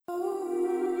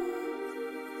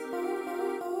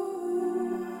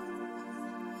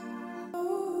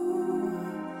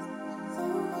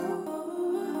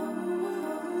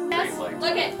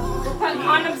Look it. We're putting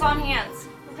condoms on hands.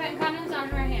 We're putting condoms on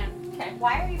her hand. Okay.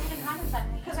 Why are you putting condoms on her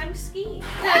hand? Because I'm skiing.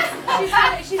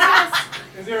 She's gonna.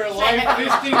 Is there a live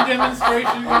fisting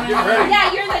demonstration going on?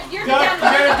 Yeah, you're the Duck, you gotta do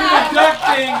the duck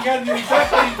thing. You gotta do the duck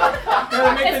thing.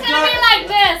 Gotta make It's the gonna duck. be like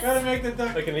this. Gotta make the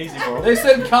duck. Make it easy for him. They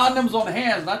said condoms on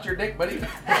hands, not your dick, buddy.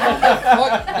 Fuck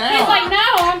down. He's like, no,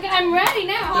 I'm ready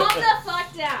now. Calm the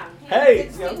fuck down. Hey.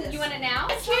 You want it now?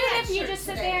 It's cute if you just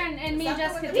sit there and me and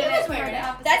Jessica do He it. was wearing it.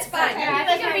 That's fine. Okay. I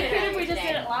think it'd be cute if we just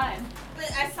did it live.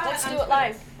 Let's do it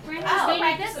live. Brandon, Oh, stay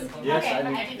like practice. this. Yes, Okay, I do.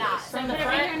 I did not. So From put the it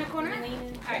right front. here in the corner.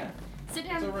 Alright. Sit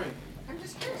It's down. alright.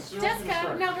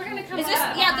 Jessica, no, we're gonna come Is this?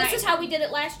 up. Yeah, this is how we did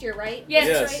it last year, right? Yes.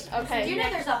 Yes. Right? Okay. Do you know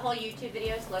there's a whole YouTube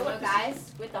video, Slow-Mo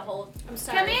Guys, with the whole I'm Come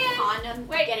sorry. in. condom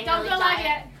Wait, getting don't really go live tight?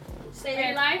 yet. Stay Are you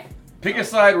there. live? Pick a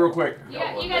side real quick. You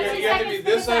got 2 You have to seconds. be Pick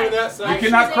this a side or that You side.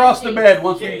 cannot cross the bed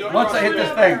once Can't go once I hit across this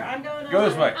the thing. I'm going Go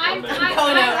this way. I'm in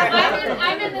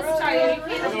this. Sorry, you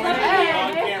can't.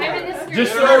 I'm in this screen.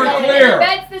 Just so we're clear.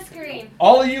 That's the screen.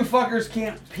 All of you fuckers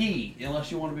can't pee unless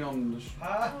you want to be on the.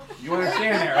 You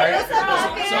understand that, right?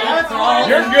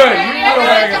 You're good. You can go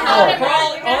back and forth.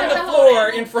 Crawl on the floor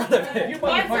in front of You it.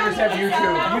 motherfuckers have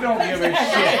YouTube. You don't give a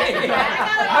shit.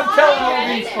 I'm telling all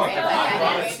these I fuckers.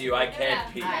 promise you, I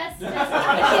can't pee. It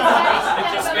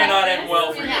It just may not end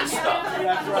well for your stuff.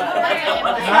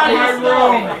 Not my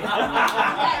room.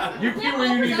 You pee where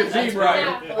you need to pee, Brian.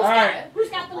 All right. Who's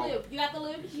got the lube? You got the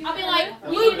lube? I'll be like,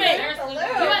 lube it. You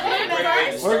want lube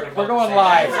first? We're going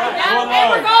live. Okay,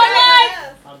 we're going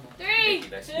live.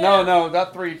 3. No,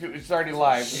 not 3. It's already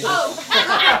live.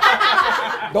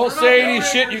 Oh. Don't say any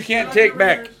shit you can't take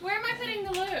back. Where am I putting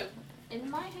the lube? In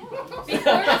my house. Before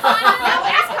the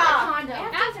condom?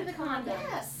 After the condom.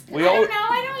 Yes. We I all. don't know.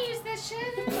 I don't use this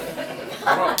shit.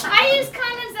 I use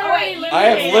condoms that are already lubed. I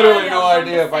have literally no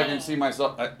idea if I can see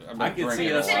myself. I've been I can drinking.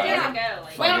 see us. Sit down.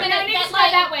 Wait a minute. It needs to go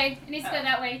that way. It needs to go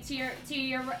that way to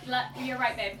your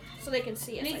right, babe. So they can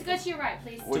see It it. needs to go to your right,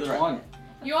 please. Which one?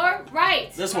 Your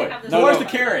right. This way. No, Where's no. the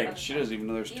carrying? She doesn't even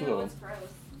know there's 2 of them.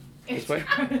 This way.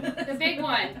 The big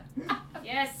one.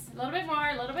 Yes. A little bit more.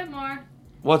 A little bit more.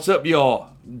 What's up, y'all?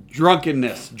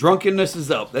 Drunkenness. Drunkenness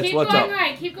is up. That's Keep what's going up.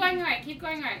 right. Keep going right. Keep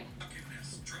going right.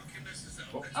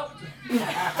 Oh. We're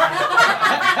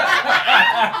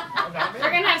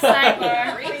gonna have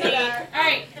sidebar. All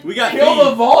right. We got Kill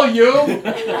the volume.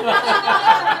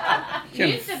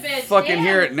 Use the bitch. Fucking Damn.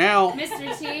 hear it now.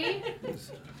 Mr. T.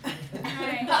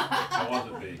 Alright. That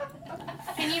wasn't me.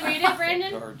 Can you read it,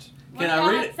 Brandon? Cards. Can I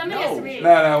read it? Somebody No. has to read it.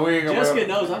 No, we ain't gonna. Jessica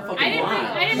knows I'm I fucking didn't read. I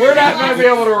blind. didn't We're read not it gonna last be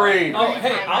able to read. Oh,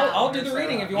 hey, I'll do the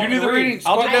reading if you want You me do to the read. reading.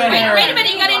 I'll do Squat the down reading. here. Wait a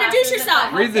minute, you gotta introduce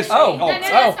yourself. Read this. Oh, No,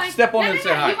 that's fine. Step on No, and no, say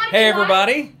no, hi. you want Hey, to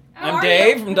everybody. I'm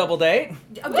Dave from Double Date.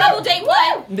 Double date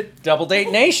what? Double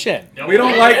Date Nation. We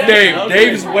don't like Dave. Okay.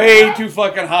 Dave's way too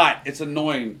fucking hot. It's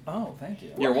annoying. Oh, thank you.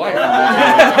 Your wife.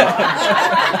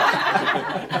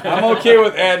 I'm okay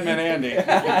with admin Andy.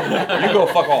 You go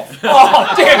fuck off.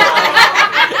 Oh, damn it.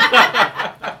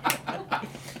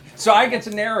 So I get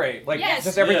to narrate, like, Yes.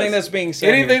 just everything Yes. that's being said.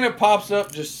 Anything here. that pops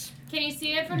up, just. Can you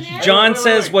see it from there? John Wait, wait,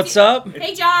 says, wait. "What's up?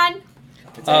 Hey, John.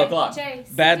 It's Uh, 8 o'clock. Jay,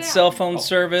 sit Bad down. cell phone Jay,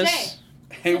 service.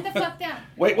 sit the fuck down.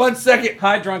 Wait 1 second.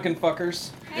 Hi, drunken fuckers."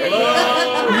 Hey,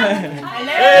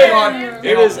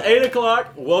 it is 8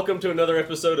 o'clock. Welcome to another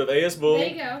episode of AS Bull. There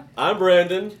you go. I'm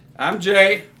Brandon. I'm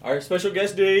Jay. Our special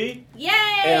guest D. Yay.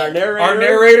 And our narrator. Our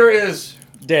narrator is.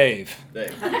 Dave.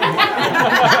 Dave. We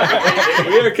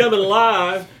are coming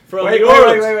live from Wait, the wait,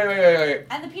 Orleans. wait.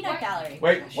 And the peanut gallery.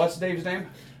 Wait, what's Dave's name?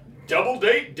 Double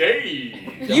date Dave.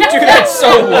 You do that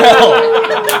so well.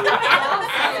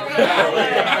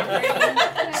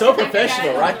 So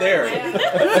professional right there.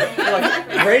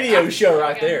 Like radio show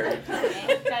right there.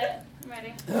 Got it. I'm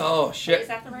ready. Oh, shit. Is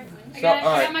that the right one? I So, got, all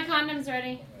I right. got my condoms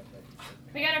ready.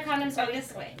 We got our condoms ready.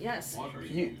 This way. Yes.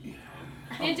 You- You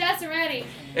and Jess are ready.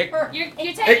 Ig- You're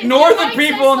taking, Ignore you're the going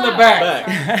people so in the slow. back.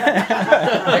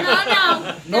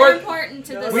 No. They're North- important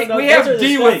to No, this. We, no, we those have are the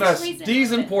D with snakes. us. Please D's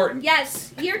don't. important.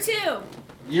 Yes. Year 2.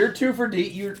 Year 2 for D.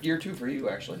 Year 2 for you,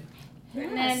 actually.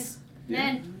 And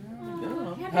then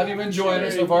Have you been enjoying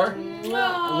it so far?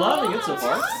 Loving it so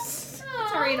far. It's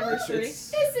our anniversary.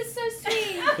 This is so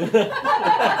sweet.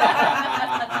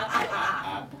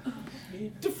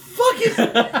 The fuck is?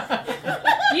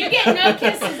 You get no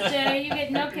kisses, Jay. You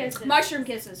get no kisses. Mushroom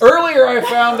kisses. Earlier, I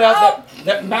found out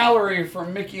that Mallory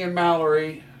from Mickey and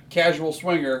Mallory, Casual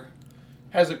Swinger,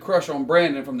 has a crush on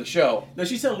Brandon from the show. No,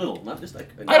 she said little, not just like.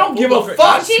 I don't give a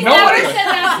fuck. She's Nobody, never said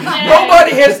that today.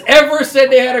 nobody has ever said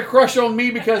they had a crush on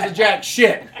me because of jack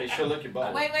shit. They should look your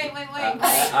butt. Wait.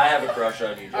 I have a crush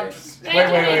on you, Jay.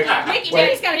 Wait. Mickey Wait.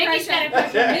 Mickey's got a crush on him.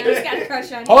 Mickey's got a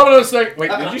crush on him. Hold on a second. Wait,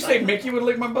 did you say Mickey would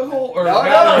lick my butthole? Or No.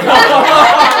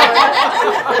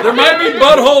 there might be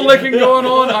butthole licking going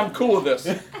on. I'm cool with this.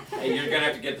 And you're gonna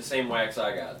have to get the same wax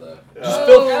I got, though. Just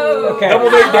feel Okay.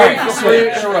 double date Alright, Dave. Feel free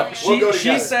to interrupt. We'll go She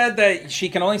together. said that she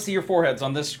can only see your foreheads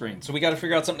on this screen, so we got to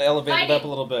figure out something to elevate it up a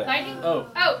little bit. Lightning? Oh.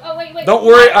 Oh, wait. Don't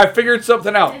worry, I figured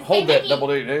something out. Hold that Mickey. double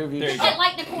date Dave. There you Is it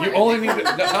like the corner? You only need to.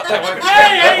 Not that way.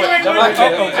 Hey, That way.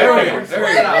 There we go. There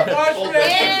we go.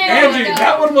 Angie,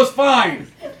 that one was fine.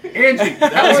 Angie,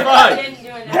 that was fine.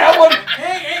 That one.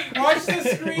 Hey, watch the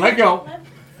screen. Let go.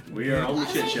 We are on the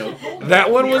shit show.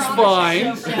 That one was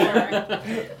fine.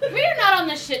 We are not on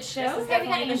the shit show. All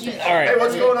Hey, right.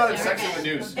 what's going on in Sex in the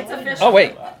News? It's official. Oh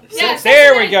wait. Yeah,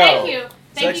 There we go. Thank you.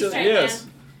 Thank Sex you, is- straight yes.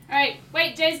 man. All right,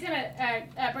 wait. Jay's gonna.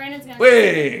 Brandon's gonna.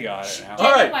 We got it now. Jay,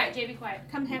 All be right. quiet. Jay, be quiet.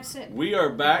 Come have sit. We are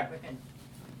back.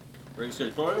 Ready to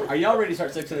start photo? Are y'all ready to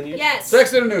start Sex in the News? Yes.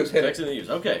 Sex in the News. Hit Sex it. in the News.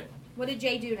 Okay. What did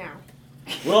Jay do now?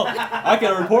 Well, I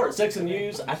can report Sex in the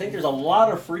News. I think there's a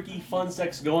lot of freaky, fun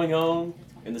sex going on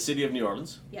in the city of New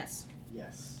Orleans. Yes.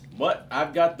 But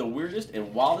I've got the weirdest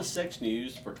and wildest sex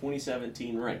news for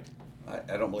 2017 ranked.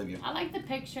 I don't believe you. I like the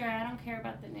picture. I don't care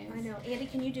about the news. I know. Andy,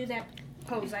 can you do that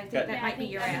pose? I think Got- that might be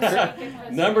your I ass. think it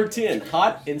was- Number 10,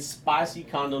 hot and spicy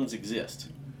condoms exist.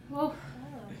 Whoa.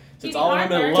 Since Give all me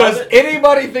women heartburn. love Does it.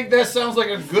 anybody think that sounds like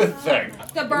a good thing?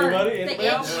 The burn. Anybody? The Anybody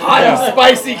itch. else? Hot and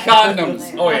spicy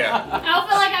condoms. Oh yeah. I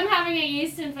feel like I'm having a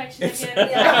yeast infection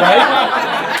again.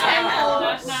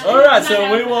 All right,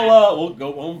 so we will we'll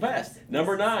go on fast.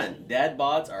 Number 9, dad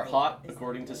bods are hot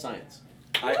according to science.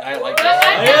 I like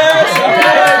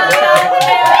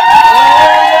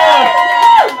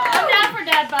I'm down for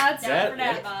dad bods.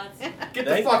 That- Get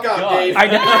the Thank fuck out, God. Dave.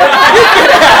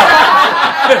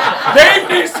 Dave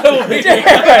needs to leave.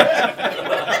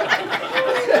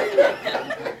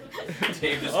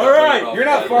 Dave just All got right, laid off You're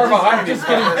not the far bed. behind me.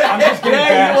 I'm just getting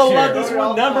Yeah, you will love past this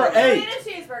one. Number 8,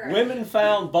 cheeseburger. women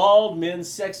found bald men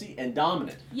sexy and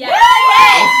dominant. Yes.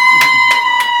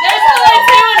 There's only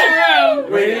 2 in the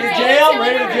room. Ready to There's jail? only 2 in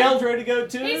Ready the to room. jail? Ready to go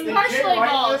too? He's partially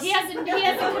bald. He hasn't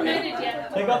committed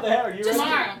yet. Take off the hair. Are you ready?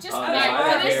 Tomorrow. Just I tomorrow.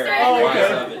 have For this hair. day. Oh, Twice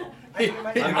okay. of it.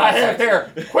 I have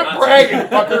hair. Quit Not bragging,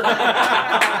 fucker.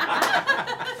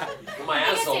 Well, my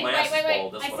asshole, my ass is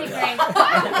bald. Wait. That's I what see I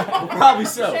got. gray. Probably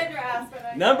so. Send your ass, but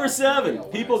I- Number 7,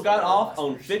 people got off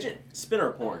on fidget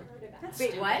spinner porn.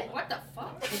 Wait, what? What the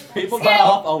fuck? People got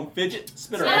off on fidget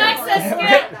spinner porn. Alexa,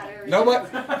 skip. No,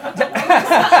 but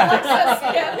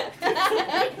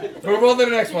move on to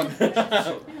the next one.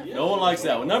 No one likes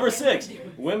that one. Number 6,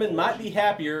 women might be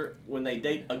happier when they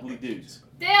date ugly dudes.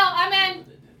 Dale, I'm in.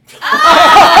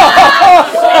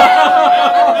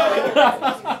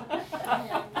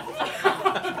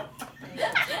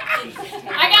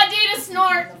 I got D to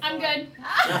snort. I'm good.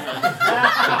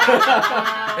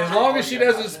 As long as she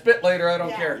doesn't spit later, I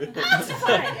don't care.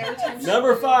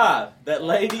 Number 5, that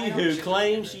lady who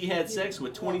claimed she had sex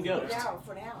with 20 ghosts.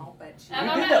 For now, but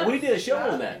We did that. We did a show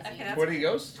on that. Where do he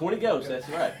goes? 20 ghosts, that's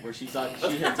right. Where she thought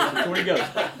she had sex with 20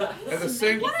 ghosts. At the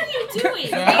same. What are you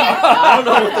doing? I don't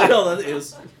know what the hell that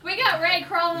is. We got Ray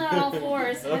crawling on all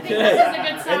fours. I think Okay. this is a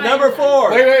good sign. And number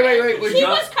 4. Wait. Would He you,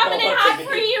 was coming in hot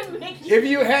for you, Mickey. if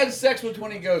you had sex with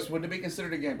 20 ghosts, would it be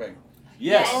considered a gangbang?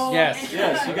 Yes. Yes.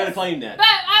 Yes, you gotta claim that. But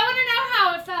I want to know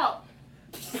how it felt.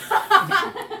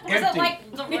 Was it Empty.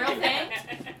 like the real thing?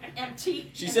 Empty.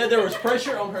 She said there was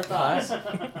pressure on her thighs. Oh.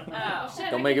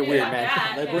 Shit, Don't I make can it do weird, like man.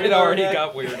 that. They bring It her already neck,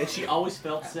 got weird. and she always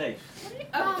felt safe.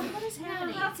 Oh, what is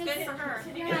happening? That's good for her.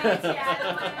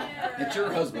 It's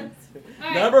your husband. All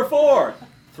right. Number 4,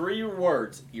 3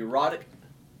 words, erotic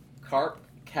carp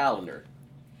calendar.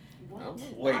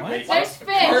 Wait. There's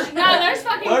fish. No, there's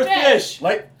fucking There's fish. fish.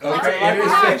 Like, Carp, okay, it is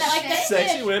carp, fish. like the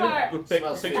Sexy fish women part. with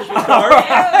pictures with carp.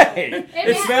 Alright.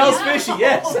 It smells fishy,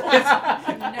 yes.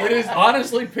 It is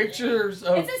honestly pictures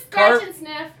of It's a scratch carp and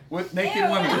sniff. with naked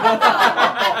women.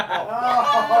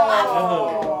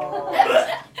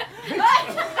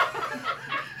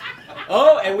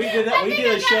 Oh, and we did that. We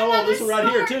did a show on this one right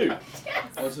here too.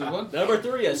 What's this one? Number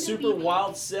 3, a super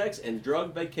wild sex and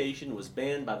drug vacation was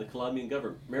banned by the Colombian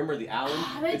government. Remember the island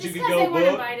But that you just could because go they weren't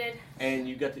book, invited. and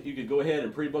you could go ahead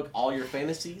and pre-book all your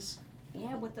fantasies.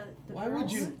 Yeah, with the Why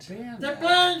would you ban that?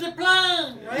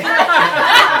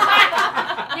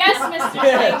 Yes, Mr.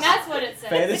 Yes. Singh, that's what it says.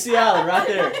 Fantasy Island, right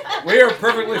there. We are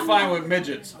perfectly fine with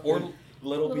midgets or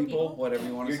little people, whatever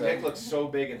you want to Your say. dick looks so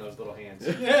big in those little hands.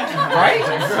 Right?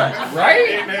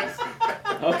 Right?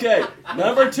 Okay,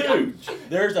 number 2.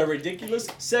 There's a ridiculous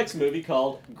sex movie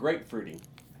called Grapefruiting.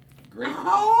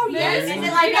 Oh, yes. Is Is it it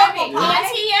like like apple apple pie?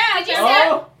 pie? Did you say, Oh,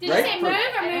 did you say grapefruit.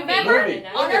 move or move? Movie.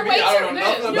 Oh, they're way I don't too know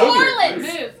nothing move. about New it. Orleans. Move.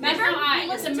 That's Remember? not We I. It's a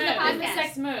listened to move. the It's a podcast. sex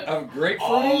move. Of grapefruit?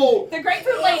 Oh! The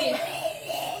grapefruit lady.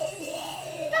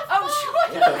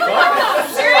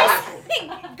 Oh, seriously?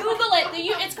 Google it.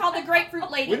 It's called the grapefruit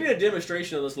We lady. need a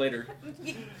demonstration of this later.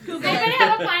 Does anybody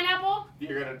have a pineapple?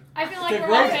 You're gonna. I feel like The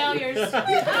we're all grape- failures.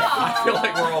 I feel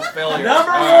like we're all failures.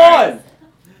 Number All right. 1.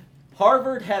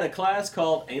 Harvard had a class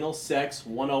called Anal Sex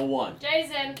 101,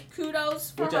 Jason.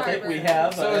 Kudos for which I think we Harvard.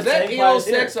 have. So uh, is that same anal class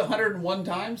here. sex 101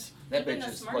 times? That Even bitch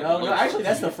the is smart- fucking No, actually,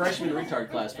 that's the freshman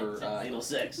retard class for anal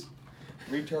sex.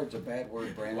 Retard's a bad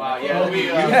word, Brandon. Wow, yeah, we.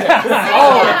 Oh, Brandon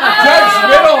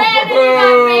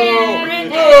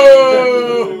judgmental.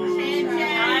 Boo!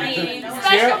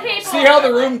 Special people. See how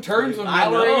the room turns when I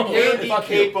Mallory know. here? Handy Fuck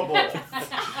you. capable.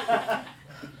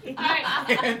 Alright.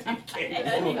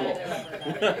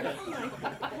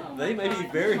 They may be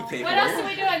very capable. What else are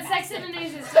we doing? Sex in the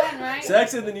News is done, right?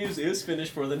 Sex in the News is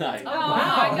finished for the night. Oh,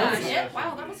 my gosh.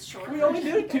 Wow, that was short. We only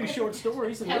did 2 short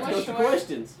stories, and That let's go was to short.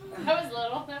 questions. That was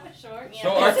little. That was short. So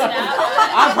our,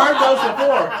 I've heard those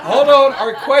before. hold on,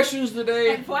 our questions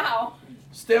today Wow.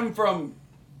 stem from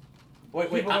Wait,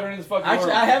 people that are in this fucking Actually,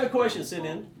 room. I have a question sent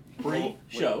in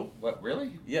pre-show. What,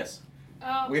 really? Yes.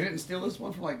 Oh. We didn't steal this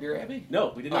one from like Dear Abby?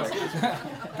 No, we did not Okay. steal this.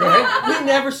 Go ahead. We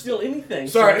never steal anything.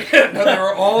 Sorry, no, they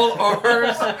were all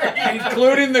ours,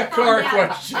 including the car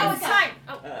question. Oh, it's time.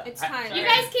 Oh, it's time. You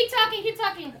guys keep talking. Keep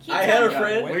talking. Keep I had a talking.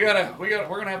 friend. We're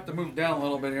gonna have to move down a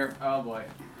little bit here. Oh boy.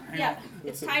 Yeah,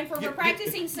 it's time for we're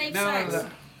practicing safe No, sex. no.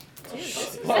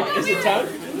 What, is it time?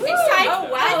 It's time. Oh,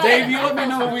 wow. Dave, you let me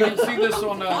know if we can see this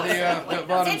on the bottom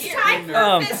It's time screen for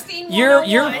there. fisting You're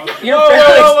 101. you're Whoa,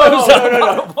 fairly whoa, whoa, exposed whoa, on no, no,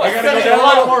 no. I gotta go Get down a a lot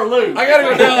little more lube. I gotta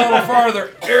go down a little farther.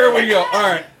 Here we go. All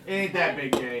right. It ain't that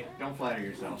big, Jay. Don't flatter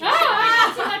yourself.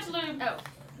 Ah, too much lube. Oh.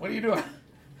 What are you doing?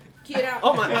 Get out.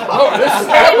 Oh my. Oh, this is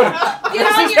happening. Get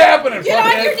This on is your, happening. Get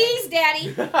on fuckhead. your knees,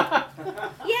 Daddy.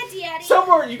 Yeah, Daddy.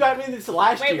 Somewhere you got me this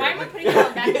last Wait, year. why am I putting it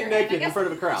on back Getting here? naked I in guess- front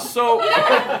of a crowd. So, Why would It's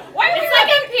you like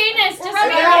a penis. We're Just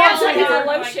rubbing like our hands a like it's a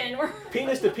lotion. lotion. We're-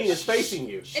 Penis to penis facing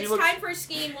you. she It's looks. time for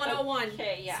skiing 101.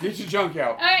 Okay, yeah. Get your junk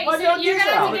out. Alright, Why so don't you're you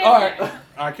gonna have to shout? do All right.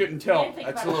 I couldn't tell. Can't think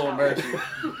That's a about little it. embarrassing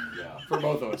for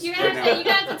both of us You right have to, now. you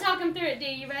have to talk him through it, D.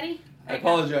 You ready? I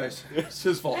apologize. It's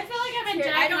his fault. I feel like I've been Here,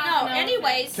 jacking I don't off know. and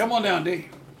Anyways, Come on down, D.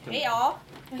 hey y'all.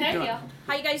 Hey, doing? yo.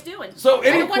 How you guys doing? So, I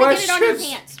any don't want to get it on your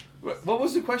questions? pants. What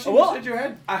was the question Well- you said you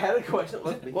had? I had a question.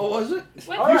 What was it?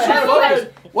 What All the right, fuck? focus.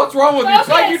 What's wrong with you? It's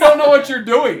like you don't know what you're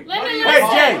doing. Let me Hey, listen.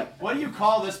 Jay. What do you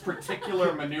call this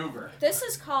particular maneuver? This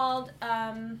is called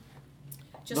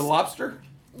just The lobster?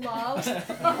 love. She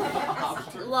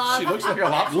Love. looks like a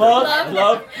lobster. Love,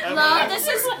 love. Love. This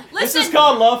is This listen. is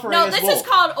called love for No, Anus this Wolf. is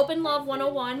called Open Love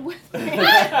 101 with No.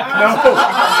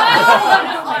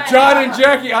 John and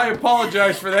Jackie, I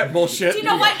apologize for that bullshit. Do you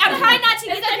know what? I'm trying not to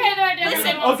get It's them. okay, they're doing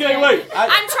Listen. it. Okay, wait.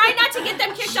 I'm trying not to get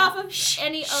them kicked off of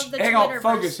any of the Hang Twitter. on,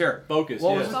 focus here. Focus.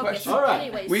 What yes. was the Focus. question? All right.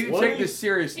 Anyways. We need to What take do you- this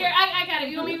seriously. Here, I got it.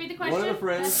 You want me to read the question? One of the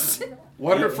friends.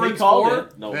 What are he friends called for?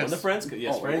 it. No, one of the friends.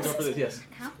 Yes, Oh. friends are for this. Yes.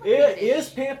 Is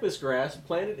pampas grass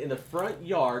planted in the front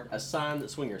yard a sign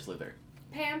that swingers live there?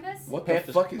 Pampas? What the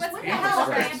Pampas. fuck is What the pampas hell is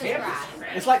grass? pampas?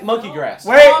 It's like monkey grass.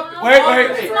 Wait. It's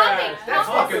nothing. That's Pampas.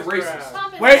 fucking racist.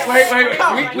 Pampas. Wait.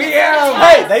 We have.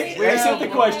 Hey, they sent the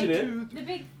question in. The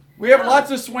big. We have lots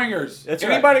of swingers. That's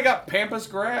right. Anybody got pampas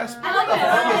grass? I like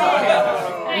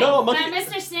that. No, monkey-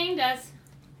 Mr. Singh does.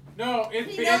 No, He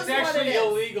it's knows what actually it is.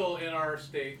 illegal in our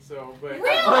state. So, but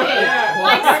Really? Yeah.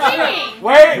 Like swinging.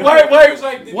 Wait. It's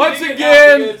like the Once thing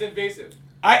again- is invasive.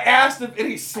 I asked if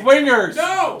any swingers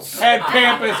No. had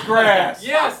pampas grass.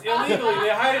 Yes, illegally. They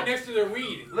hide it next to their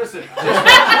weed. Listen,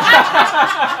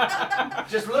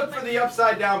 just look for the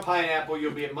upside down pineapple.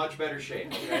 You'll be in much better shape.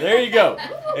 Okay? There you go.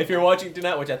 If you're watching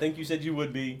tonight, which I think you said you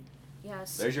would be,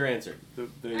 Yes. there's your answer. Are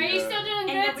you still doing And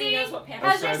good, nobody D? knows what pampas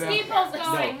How's your Upside down. steeples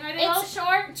going? Are they all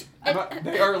short? But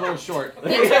they are a little short.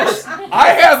 Yes. I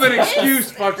have an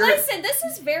excuse, fucker. Listen, this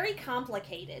is very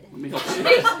complicated. Let me help you.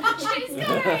 She's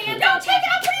got her hands Don't up. take it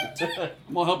out. What are you doing?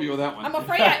 I'm gonna help you with that one. I'm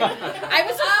afraid I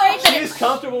was afraid that She's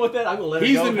comfortable with that. I'm gonna let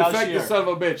He's her an go. How she infected are. son of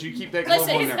a bitch. You keep that glove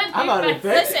Listen, on there. I'm not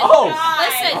infected. Listen. Oh.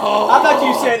 Listen. Oh. I thought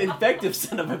you said infective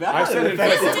son of a bitch. I said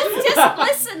infected. Just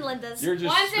listen, Linda's. You're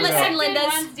just One's screwed Listen, up. infected,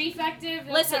 Linda's. one's defective. perspective.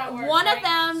 That's Listen, how it works, one right? of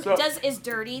them So- is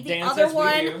dirty. The Dan other says we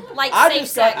one do. likes I safe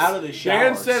just got sex. out of the shower.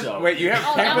 Dan says, so. wait, you have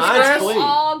Oh, that campus was Mine's grass? clean.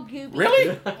 all goopy. Really?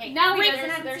 No, Re- because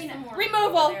I haven't seen it.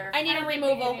 Removal. I need a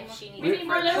removal. We need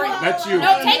more removal. That's you.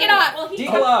 No, take it off.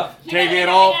 D-glove. Take it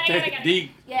off. Take it.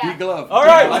 D glove. All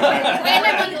right.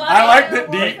 I like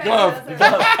that D glove.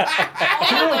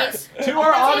 Anyways, To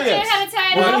our audience, How to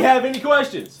tie it do off we have any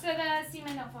questions? so the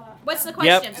semen don't fall out. what's the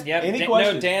question? Yep. Any Dan,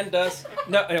 questions? No, Dan does.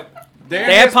 No. Dan They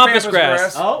have has pampas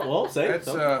grass. Oh, well, say it. That's,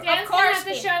 So- Dan's Of course gonna have to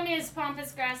he- show me his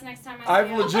pampas grass next time I I've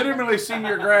see him. legitimately seen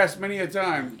your grass many a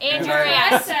time. And And your I- I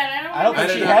ass. said I don't I don't want think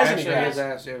to she see has it. any Actually, grass. his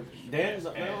ass, yeah. Dan's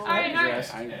All right, all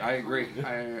right. I agree.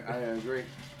 I agree.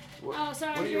 Oh,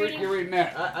 sorry. What are you're you're reading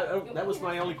that? That was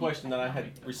my only question that I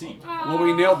had received. Well,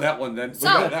 we nailed that one then. We So,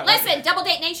 got that one. listen, Double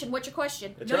Date Nation, what's your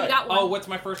question? That's no, right. you got one. Oh, what's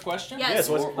my first question? Yes. Yes,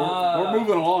 what's, We're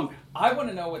moving along. I want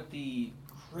to know what the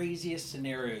craziest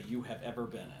scenario you have ever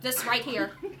been in. This right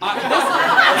here.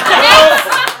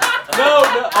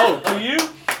 no. Oh, to you?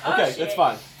 Okay, that's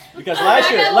fine. Because last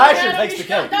year takes the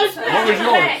cake. What was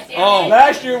yours? Oh,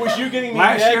 Last year was you getting me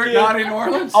last year naked not in New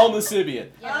Orleans? on the Sibian.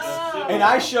 And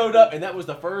I showed up, and that was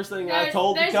the first thing I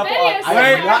told the There's couple. videos I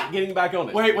Wait. am not getting back on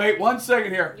it. Wait, 1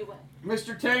 second here.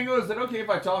 Mr. Tango, is it okay if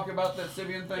I talk about that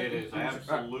Sibian thing? It is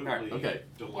absolutely Okay.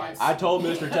 delightful. I told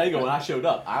Mr. Tango when I showed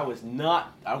up, I was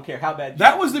not. I don't care how bad.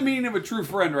 That was the meaning of a true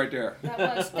friend right there.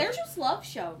 That was. There's just love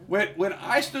shown. When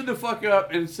I stood the fuck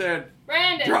up and said,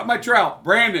 Brandon. drop my trowel.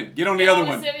 Brandon, get on the Get other on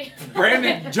one. the civvy.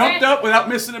 Brandon jumped up without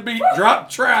missing a beat,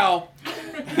 dropped trowel,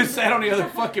 and sat on the other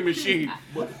fucking machine.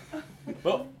 Well,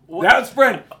 what? That was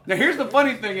friend. Now here's the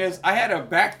funny thing is I had a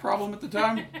back problem at the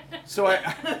time, so I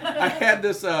had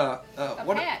this patch.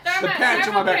 the patch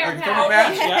on my back, like a thermal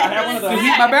patch Yeah, I have one of to those.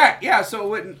 heat my back. Yeah,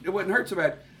 so it wouldn't hurt so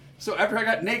bad. So after I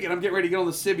got naked, I'm getting ready to get on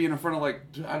the Sibian in front of like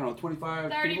I don't know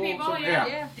 25 30 people, something.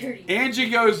 yeah. Angie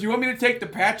goes, "You want me to take the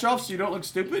patch off so you don't look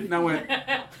stupid?" And I went,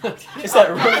 Is that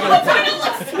really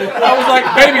good? I was like,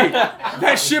 "Baby,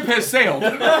 that ship has sailed." So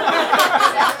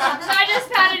I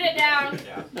just patted it down.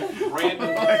 Yeah.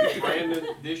 Brandon,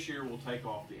 this year will take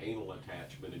off the anal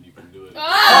attachment and you can do it.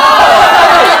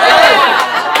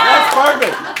 That's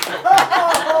perfect.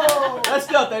 That's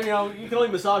stuff that you can only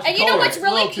massage. And the you know collar. what's It's a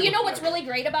little really, too- you know what's really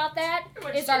great about that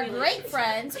is our great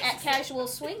friends at Casual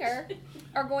Swinger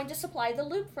are going to supply the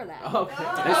loop for that. Okay.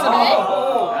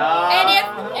 Oh.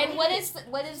 And what is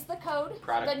the code?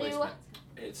 Product the new placement.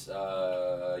 It's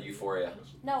Euphoria.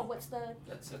 no, what's the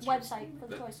That's website for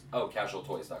the toys? Oh,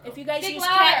 casualtoys.com. If you guys Big use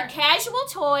louder. Casual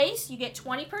Toys, you get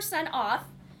 20% off.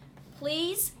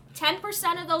 Please,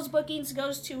 10% of those bookings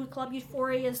goes to Club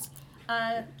Euphoria's.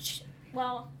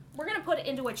 We're gonna put it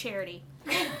into a charity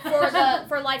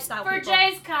for lifestyle For people.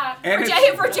 Jay's cock. And For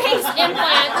it's- Jay's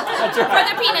implant for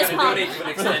the penis I'm pump. gonna donate to an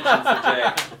extension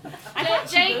for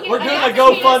Jay. Jay, We're doing I a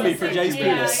got the GoFundMe penis for Jay's yeah.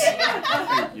 penis.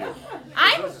 Thank you.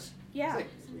 I'm yeah.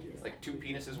 It's like two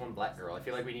penises, one black girl. I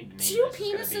feel like we need to name Two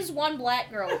this. It's penises, one black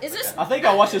girl. Is this? I think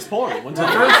I watched this porn one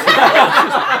time.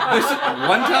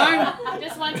 One time?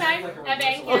 Just one time? I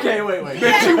banged you. Okay, wait.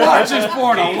 Bitch, you watch this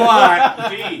porn a lot. gonna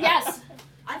be Yes.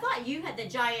 I thought you had the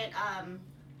giant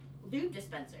lube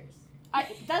dispensers.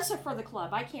 That's for the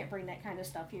club. I can't bring that kind of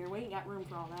stuff here. We ain't got room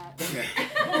for all that.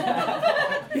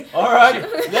 All right, She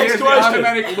next has the question.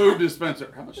 automatic lube dispenser.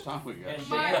 How much time we got?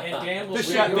 And Dan will This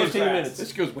read shot yours 15 fast. minutes.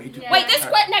 This goes way too Yeah. Wait, this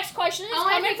next question is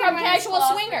Only coming if you from run this Casual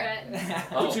close Swinger. for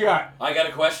it. What you got? I got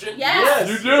a question? Yes.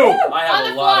 You do. I have On a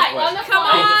the lot fly, of on the questions. Come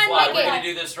fly. On the on, fly. make We're it. gonna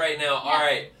do this right now. Yeah. All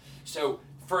right. So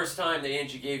first time that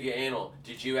Angie gave you anal,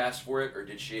 did you ask for it or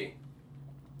did she?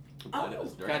 God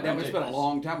damn, it's been a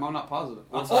long time. I'm not positive.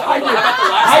 Well, Oh, I how about the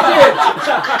did. last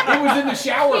I did. It was in the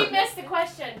shower. He missed the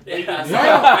question. Yeah. Yeah.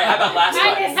 All right, how about last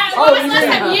time? When Oh, was you the last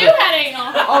mean- time you had anal?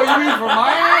 Oh, you mean for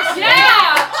my ass?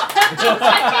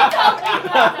 Yeah!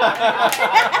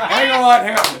 Hang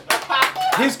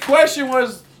on. His question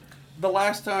was the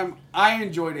last time I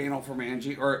enjoyed anal from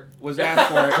Angie, or was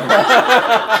asked for it.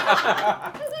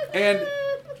 And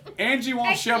Angie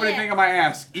won't shove anything in my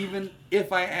ass, even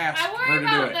if I ask I her worry to do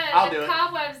about it. I'll the do it.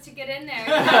 cobwebs to get in there.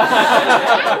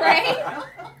 Right?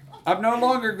 I'm no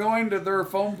longer going to their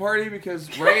foam party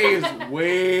because Ray is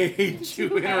way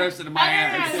too interested in my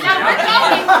ass.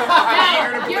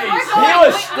 He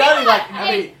was studying, like,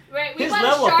 I mean, his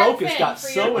level of focus got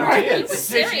so intense.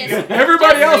 Serious.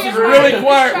 Everybody else is really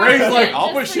quiet. Just Ray's like, for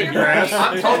I'll your put shit in your reference.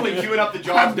 ass. I'm totally queuing up the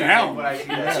Jaws I'm down. music when I see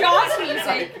that. Jaws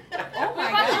music. Oh We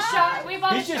my bought the god. shark. We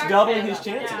bought He's the just shark doubling fin. his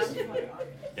chances. Yeah.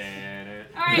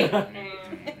 right.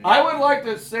 I would like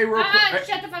to say real quick.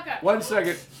 Shut the fuck up. 1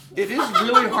 second. It is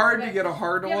really hard to get a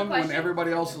hard You have a on when question?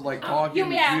 everybody else is like talking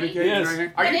and Yeah. communicating and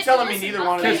everything. Are you telling me neither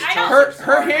one of these?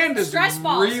 Her hand is Stress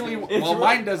balls. really well.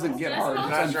 Mine doesn't get hard.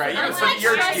 That's right. I You like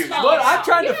your stress excuse. balls. But I'm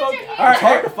trying to focus. All right, It's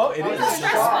hard to focus. It is.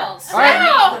 Stress balls. All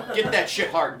right. Get that shit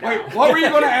hard. Wait, what were you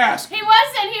going to ask? He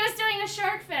wasn't. He was doing a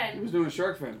shark He fin. was doing a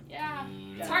shark fin. Yeah.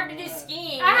 It's hard to do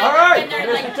skiing. I have- All right. And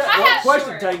they're like, I have Question,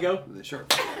 short. Tango. The shark.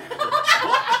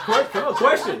 Come on,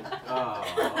 question.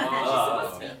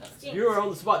 Oh, You are on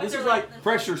the spot. This is like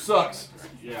Pressure sucks.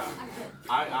 yeah.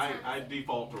 I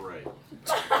default to Ray.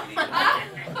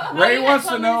 Ray wants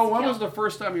to know, when was the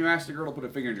first time you asked a girl to put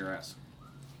a finger in your ass?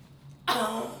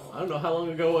 I don't know how long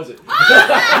ago was it.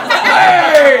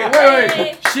 Hey,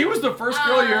 wait. She was the first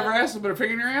girl you ever asked to put a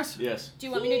finger in your ass? Yes. Do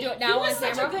you want me to do it now on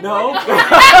camera? No. You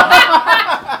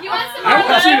want some more?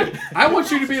 I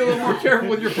want you to be a little more careful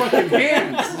with your fucking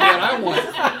hands. Is what I want.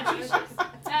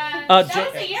 That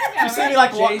was a year ago. You see me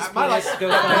like Jay's what? Like,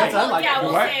 penis I'm like, yeah,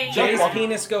 we'll What? say. Jay's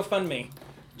penis GoFundMe.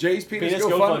 Jay's penis Penis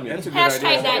go GoFundMe. fund. That's a good Hashtag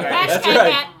idea. that. That's Hashtag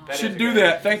right. that. Should do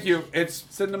that. Thank you. It's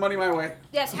send the money my way.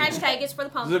 Yes, hashtag is for the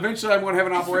Because pump. eventually I'm going to have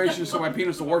an operation so my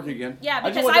penis will work again. Yeah, I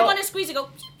just because wanna I know- want to squeeze it. Go.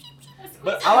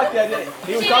 but I like the idea.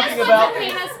 He was She talking just about wants a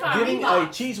penis pump. getting a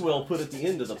cheese wheel put at the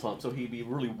end of the pump, so he'd be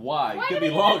really wide. Why Could do be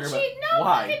we longer, need but cheese? No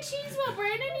wide. fucking cheese wheel,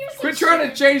 Brandon. You're so Quit trying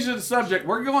to change the subject.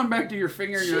 We're going back to your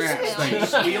finger in your ass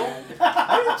thing. Wheel?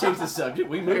 I didn't change the subject.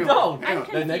 We moved Hang on. on.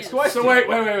 The next question. So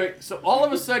wait. So all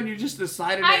of a sudden you just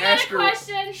decided to I got ask a her.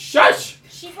 question. Shush!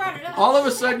 She brought it up. All of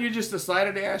a sudden you just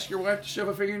decided to ask your wife to shove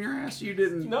a finger in your ass? You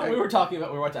didn't. No, we were talking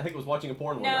about. I think it was watching a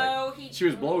porn one night. No, he. She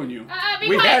was blowing you. Be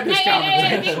We quiet. had this Hey,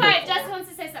 conversation. be quiet. Justin wants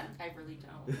to say something. I really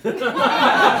don't.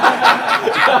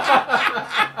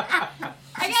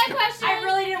 I got a question. I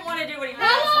really didn't want to do what he was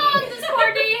How long asking. does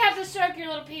Cordy have to stroke your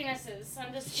little penises?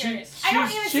 I'm just curious. I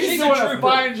don't even She's see doing a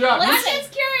fine job. I'm Listen.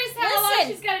 just curious how long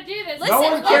Listen. she's got to do this. Listen. No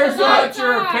one cares It's a long about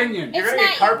your time. opinion. You're It's gonna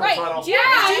get carpal right. tunnel. Do you, Yeah, do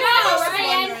you I know,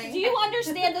 understand? right? Do you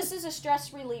understand this is a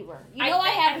stress reliever? You I know I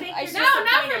think- have. I think I you're No,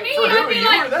 not for me. For I'd who? be You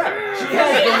like, were there. She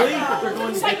has a belief that they're going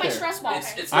to It's like get my there. stress balls.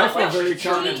 It's I not feel like very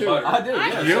confident too. I do.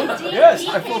 Yes. You? Yes.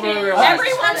 I feel very relaxed.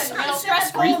 Everyone's stress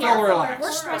free We feel here. relaxed.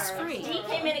 We're stress free. He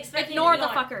came in expecting Ignore to the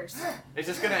be on. fuckers. Is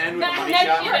this gonna end with a no, money she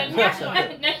shot? didn't.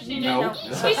 No, she didn't. No.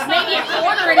 She's Maybe a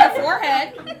quarter in the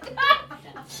forehead.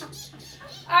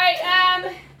 All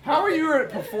right. How are you at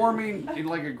performing in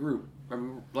like a group? I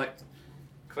mean, like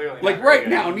Clearly. not right very good.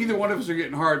 now, neither one of us are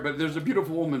getting hard, but there's a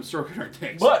beautiful woman stroking our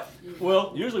dicks. But,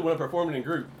 well, usually when I'm performing in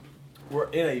group, we're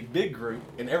in a big group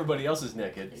and everybody else is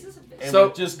naked. And So,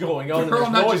 we're just going the on and girl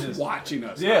there's not noises. just watching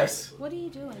us. Yes. What are you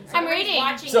doing? I'm reading.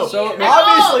 Watching So, you.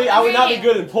 obviously, I would not be reading.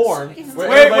 good in porn. Where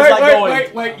Wait, everybody's like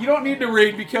going, wait. You don't need to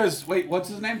read because, what's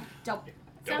his name?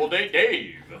 Double date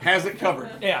Dave. Has it covered.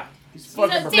 Yeah. He's So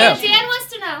fucking Dan professional.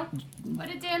 wants to know. What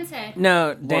did Dan say?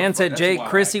 No, Dan said, that's Jay, why.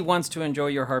 Chrissy wants to enjoy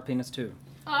your hard penis too.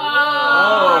 Oh.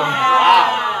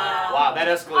 Wow, that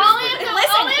escalated. Only if quickly. the,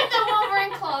 only if the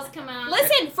Wolverine claws come out.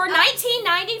 Listen, for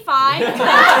 1995,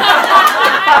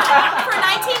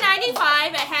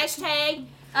 at hashtag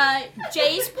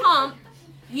Jay's Pump,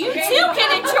 you too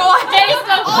can enjoy all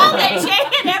the Jay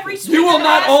and every street. You will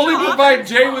not has only to offer. provide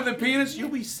Jay with a penis, you'll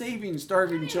be saving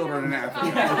starving children in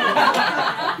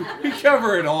Africa. We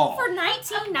cover it all. For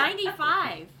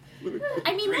 1995.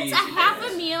 I mean, that's a half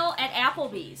a meal at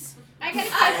Applebee's. I got a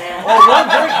question. oh, one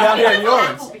drink down here in New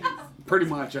Orleans. Pretty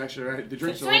much, actually. Right? The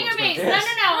drinks are a little Swinger bees. No,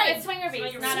 expensive. no, no. It's swinger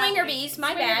bees. not Swinger Applebee's. bees,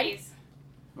 my Swinger bad. bees,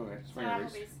 Okay, not swinger bees.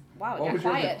 Applebee's. Wow, What was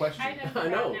your good question? I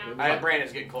know.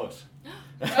 Brandon's getting close.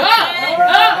 Oh,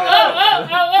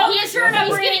 He's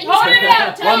getting Hold it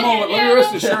out. One moment, let me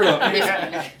rest his shirt up.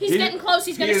 He's He- getting close.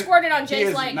 He's he gonna is- squirt it on he Jay's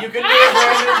is leg. not- You can do it,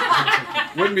 Brandon.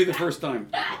 Wouldn't be the first time.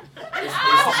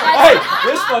 Hey,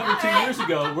 this fucking 2 years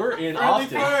ago, we're in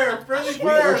Austin. We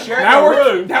were sharing Now a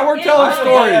we're room. telling I'm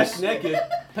stories. ass naked,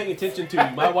 paying attention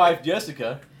to my wife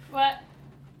Jessica. What?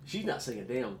 She's not saying a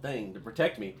damn thing to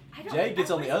protect me. Jay gets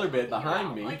on the other bed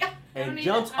behind me and don't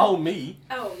jumps even- on me,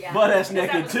 Oh, yeah. butt ass That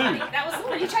naked was too. funny. That was Oh,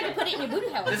 funny. you tried to put it in your booty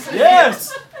hole.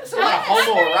 Yes! It's a lot of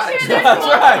homoerotic Sure stuff. That's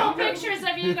right. Pictures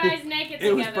of you guys naked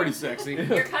It was together. pretty sexy.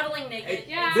 You're cuddling naked.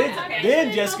 Yeah. Then, okay.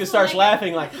 then Jessica starts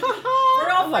laughing like, ha ha.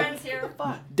 We're all I'm like, friends here.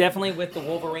 Definitely with the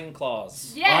Wolverine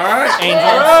claws. Yes. All right. Angel.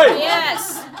 all right.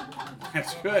 Yes.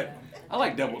 That's good. I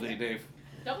like Double D, Dave.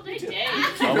 Double date Dave. You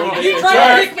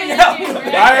tried to kick me out.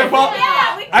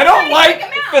 I don't like,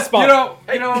 Fist bump. your whole I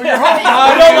body don't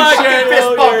like and shit. it.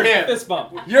 Fist bump him. Fist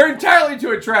bump. You're entirely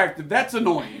too attractive. That's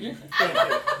annoying.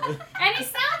 And he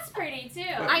sounds pretty too.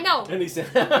 I know. And he said,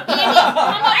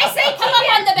 I say come up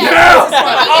on the bed. Get out!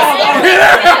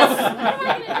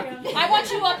 I want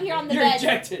you up here on the You're bed.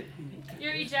 ejected.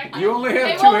 You're ejected. You only have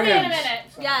It 2 won't be in a hands. minute.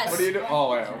 Yes. What do you do?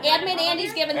 Oh, yeah. Admin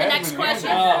Andy's giving the next Admin question.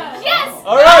 Andy. Yes.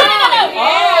 All right.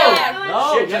 Yeah.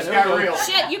 Oh, Shit just got real.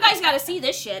 Shit, you guys gotta see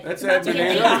this shit. That's About to Admin get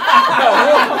Andy. deep.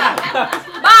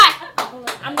 Bye.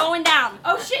 I'm going down.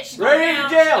 Oh shit, she's Ready going to down.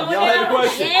 jam. She's Y'all going have a down.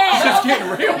 question. Yeah. It's getting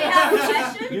real. We have a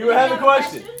question? You have a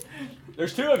question.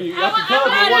 There's 2 of you. You have to come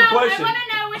with one question. I want to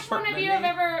know which one of you have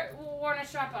ever worn a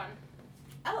strap-on.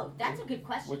 Oh, that's a good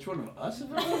question. Which one of us?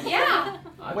 Yeah.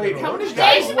 Wait, how many Jay's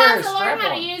guys wear about a to learn strap how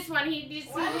to on? use one. He needs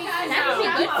to That would be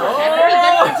know. good for Oh.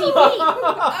 that would be good for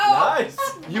TV. Nice.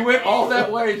 You went all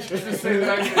that way just to say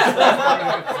that I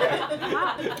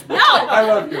No. I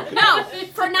love you. No.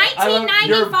 For I love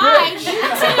your 1995, bitch.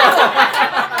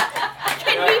 you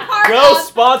can be part Go of.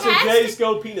 sponsor Hashtag- Jay's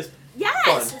Go Penis.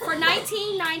 Yes, for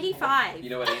 1995. You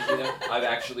know what, Andy? I've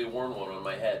actually worn one on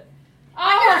my head.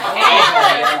 Oh, your head.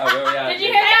 Yeah. Did you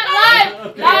hear that?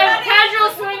 Live Casual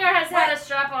Swinger has had a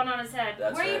strap-on on his head.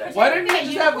 That's Were you right. Why didn't you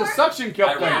just have the suction I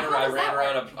cup ran, thing? I ran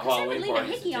around a Halloween leave a party as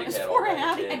a hickey on his dickhead all forehead.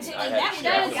 night, I and did I that. had That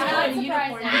straps is on. not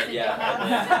surprising.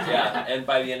 Yeah, and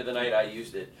by the end of the night, I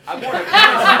used it. I wore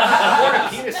a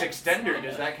penis extender.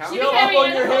 Does that count? She became a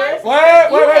unicorn.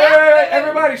 Wait.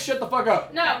 Everybody shut the fuck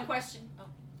up. No. Question.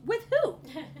 With who?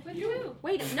 With you.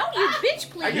 Wait, no, you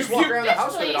bitch, please. I just walk around the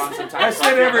house with it on sometimes. I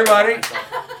said everybody.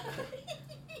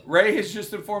 Ray has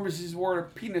just informed us he's worn a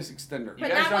penis extender. You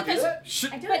But guys not don't with do his-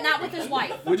 that? But not with his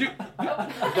wife. Would you?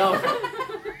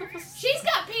 She's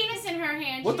got penis in her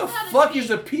hand. What the She's not fuck speak.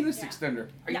 is a penis extender?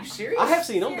 Are you serious? I have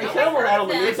seen them. They sell them out on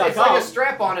the It's like a news.com.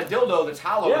 strap on a dildo that's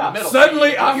hollow in Yeah. the middle.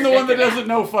 Suddenly, I'm You're the one that thinking- doesn't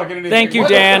know fucking anything. Thank you, What-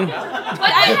 Dan. What the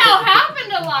hell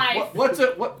happened to life? What's a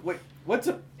what? Wait, what's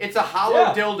a? It's a hollow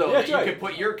Yeah. dildo Yeah, that that's you right. can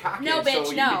put your cock No, in bitch,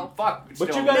 so you no. can fuck. But still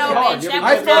you gotta No, be hard. bitch, You that ever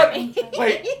I was done not thought. me.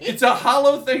 Wait, it's a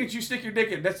hollow thing that you stick your dick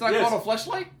in. That's not Yes. called a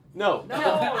fleshlight. No. No.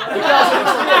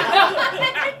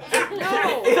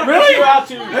 It'll Really? get you out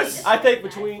to, I think,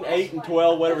 between 8 and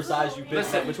 12, whatever size you pick.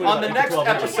 Listen, between on the 8 and next 12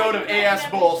 inches. episode of AS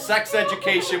Bull, sex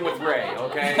education with Ray,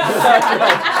 okay?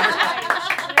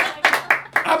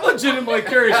 I'm legitimately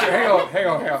curious. Hang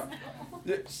on.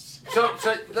 So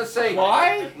let's say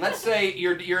Why? let's say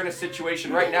you're in a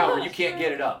situation right now where you can't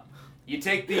get it up. You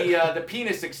take the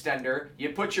penis extender, you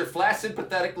put your flaccid,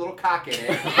 pathetic little cock in it,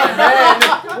 and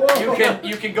then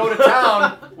you can go to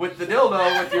town with the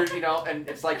dildo with your and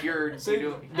it's like you're See,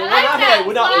 you the know, one I had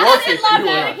would not He work doesn't if love you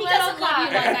that. were. He doesn't love you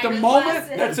like At I the do. moment,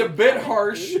 that's a bit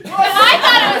harsh. But I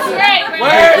thought it was great.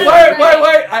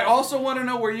 Wait. I also want to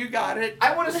know where you got it.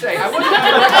 I want to say I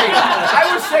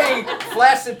was saying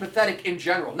flaccid, pathetic in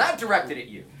general, not directed at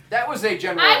you. That was a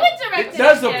general. I would direct It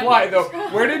does at him. apply though.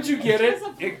 Where did you get it?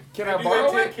 Can I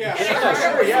borrow it? Yeah,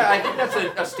 sure. Yeah, I think that's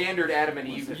a standard Adam and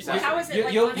Eve necessity. How is it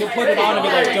like You'll put it on and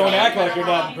be like, don't act like you're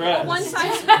not impressed. One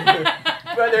size.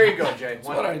 But there you go, Jay. That's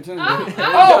what I intended. Oh, to do.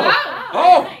 wow.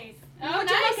 Oh. Nice. Would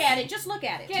you look at it? Just look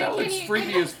at it. That looks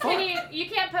freaky as fuck. You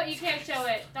can't show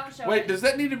it. Don't show Wait, it. does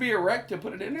that need to be erect to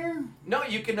put it in there? No,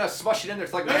 you can smush it in there.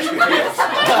 It's like mashed potatoes.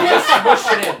 You just smush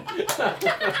it in.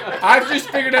 I've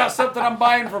just figured out something I'm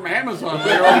buying from Amazon.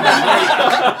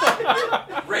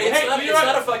 Ray, it's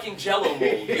not a fucking Jello mold.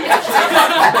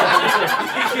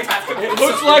 It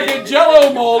looks like a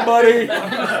Jello mold, buddy. All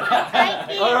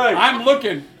right. I'm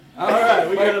looking. All right.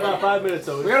 We got about 5 minutes.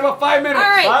 So We got about 5 minutes. All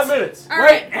right. 5 minutes. All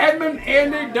right. Wait, Edmund,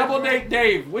 Andy, Double Date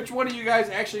Dave. Which one of you guys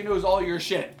actually knows all your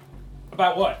shit?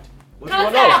 About what? What do you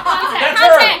want to know?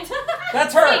 Contact.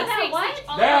 That's her. What?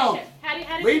 Down.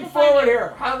 How do Lean people find forward you?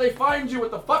 here. How do they find you?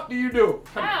 What the fuck do you do?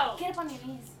 How? Get up on your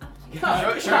knees. Shirt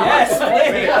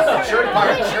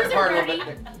part a little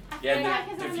bit. Yeah,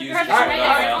 the diffuser.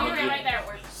 Right there it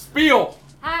works. Spiel.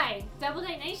 Hi, Double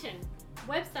Date Nation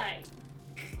website.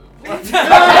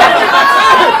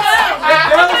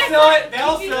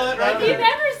 They'll sell it right If you've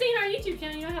ever seen our YouTube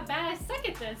channel, you know how bad I suck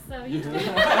at this. So you So you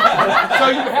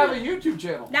have a YouTube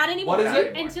channel. Not anymore. What is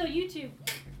it? until YouTube.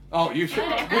 Oh,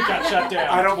 YouTube. We got shut down.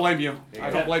 I don't blame you. I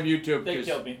don't blame YouTube. They 'cause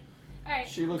killed me. All right.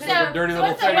 She looks So, like a dirty little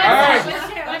what's the thing. website? All right.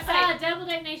 What's your website?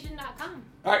 DoubleDateNation.com.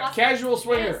 All right, Casual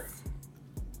Swinger.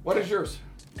 What is yours?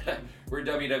 We're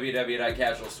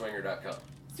www.casualswinger.com.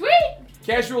 Sweet.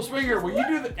 Casual Swinger. Well, you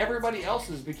do everybody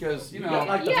else's because, you know.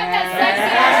 Like the You have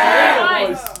that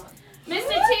voice. sexy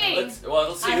Mr. T.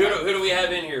 Let's see. Who do we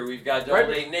have in here? We've got Double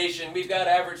Date Nation. We've got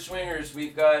Average Swingers.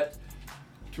 We've got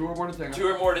Two or more to tango. Two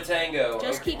or More to Tango.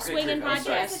 Just Keep Swinging I'm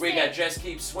sorry. podcast. We got Just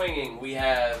Keep Swinging. We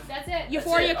have. That's it.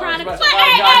 Euphoria That's it. Chronicles. Oh,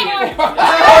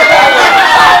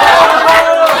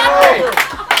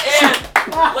 And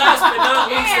last but not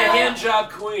least, the hand job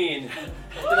queen.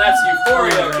 And that's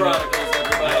Euphoria Chronicles,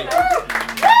 everybody.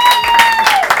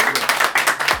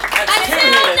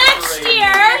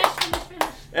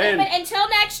 And Until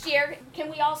next year, can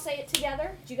we all say it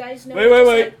together? Do you guys know?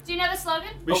 wait. Do you know the slogan?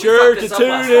 Be sure to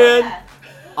tune in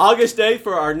August 8th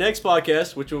for our next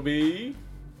podcast, which will be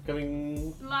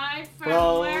coming Live from I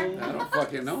don't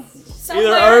fucking know. either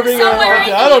Irving or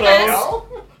I don't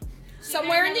know.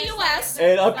 Somewhere in the U.S.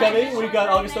 And upcoming, we've got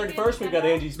August 31st. We've got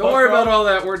Angie's. Don't worry about all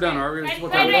that. We're done. Are we? Wait.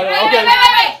 What time is it?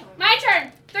 Wait. My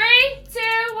turn. 3, 2,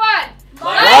 1.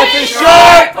 Life is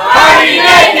short. Party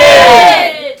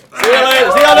naked. See you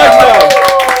later. See you next time.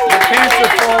 Your pants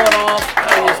are falling off.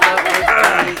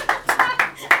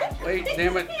 Wait,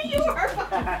 damn it. You were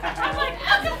fine. I'm like,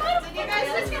 did you guys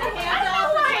just get a hand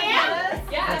off my hand?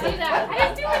 Yeah, do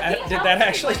that. Did that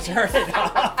actually turn it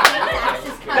off?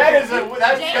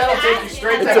 That'll take you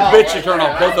straight to It's a hell. bitch to turn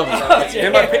off both of them.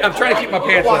 I'm trying to keep my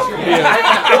pants up.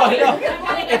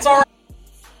 It's all right.